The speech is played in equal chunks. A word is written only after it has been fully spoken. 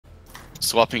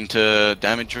Swapping to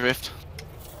damage drift.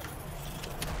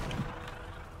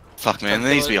 Fuck man,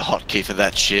 there needs to be a hotkey for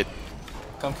that shit.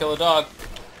 Come kill a dog.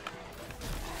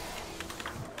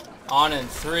 On in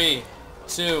 3,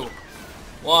 2,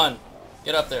 1.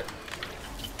 Get up there.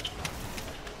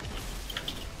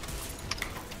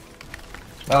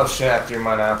 Oh shit, I threw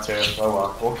mine out too. Oh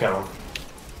well, we'll kill him.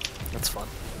 That's fun.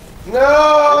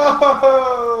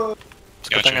 No! It's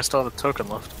a good thing I still have a token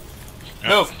left. Yep.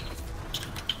 Move!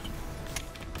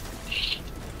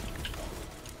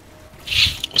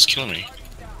 What's killing me?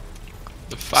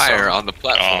 The fire on the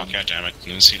platform. Oh, god damn it.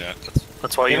 Didn't see that.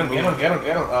 That's why Get you him, move. get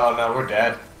him. Oh no, we're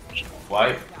dead.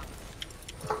 White.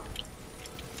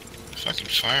 Fucking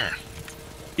fire.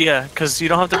 Yeah, because you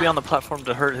don't have to be on the platform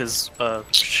to hurt his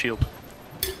shield.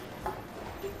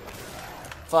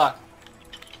 Fuck.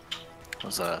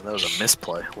 That was a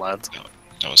misplay, lads.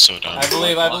 That was so dumb. I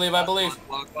believe.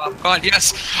 God,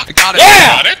 yes! I got it!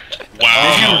 Got it?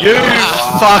 Wow. You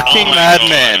fucking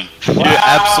madman! You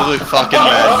absolute fucking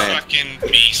madman! Fucking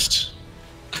beast.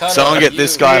 Someone get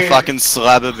this guy a fucking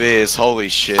slab of beers, holy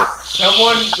shit.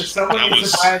 Someone That needs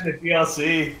was- to buy the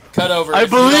DLC. Cut over. I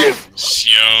believe!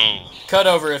 Yo. Cut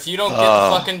over. If you don't get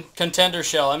the fucking contender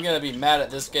shell, I'm gonna be mad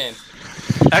at this game.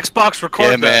 Xbox record Yeah,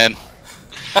 that. man.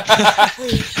 Yeah,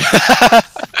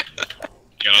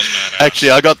 that was badass.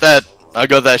 Actually, I got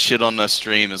that shit on the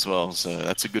stream as well, so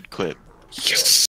that's a good clip. Yes.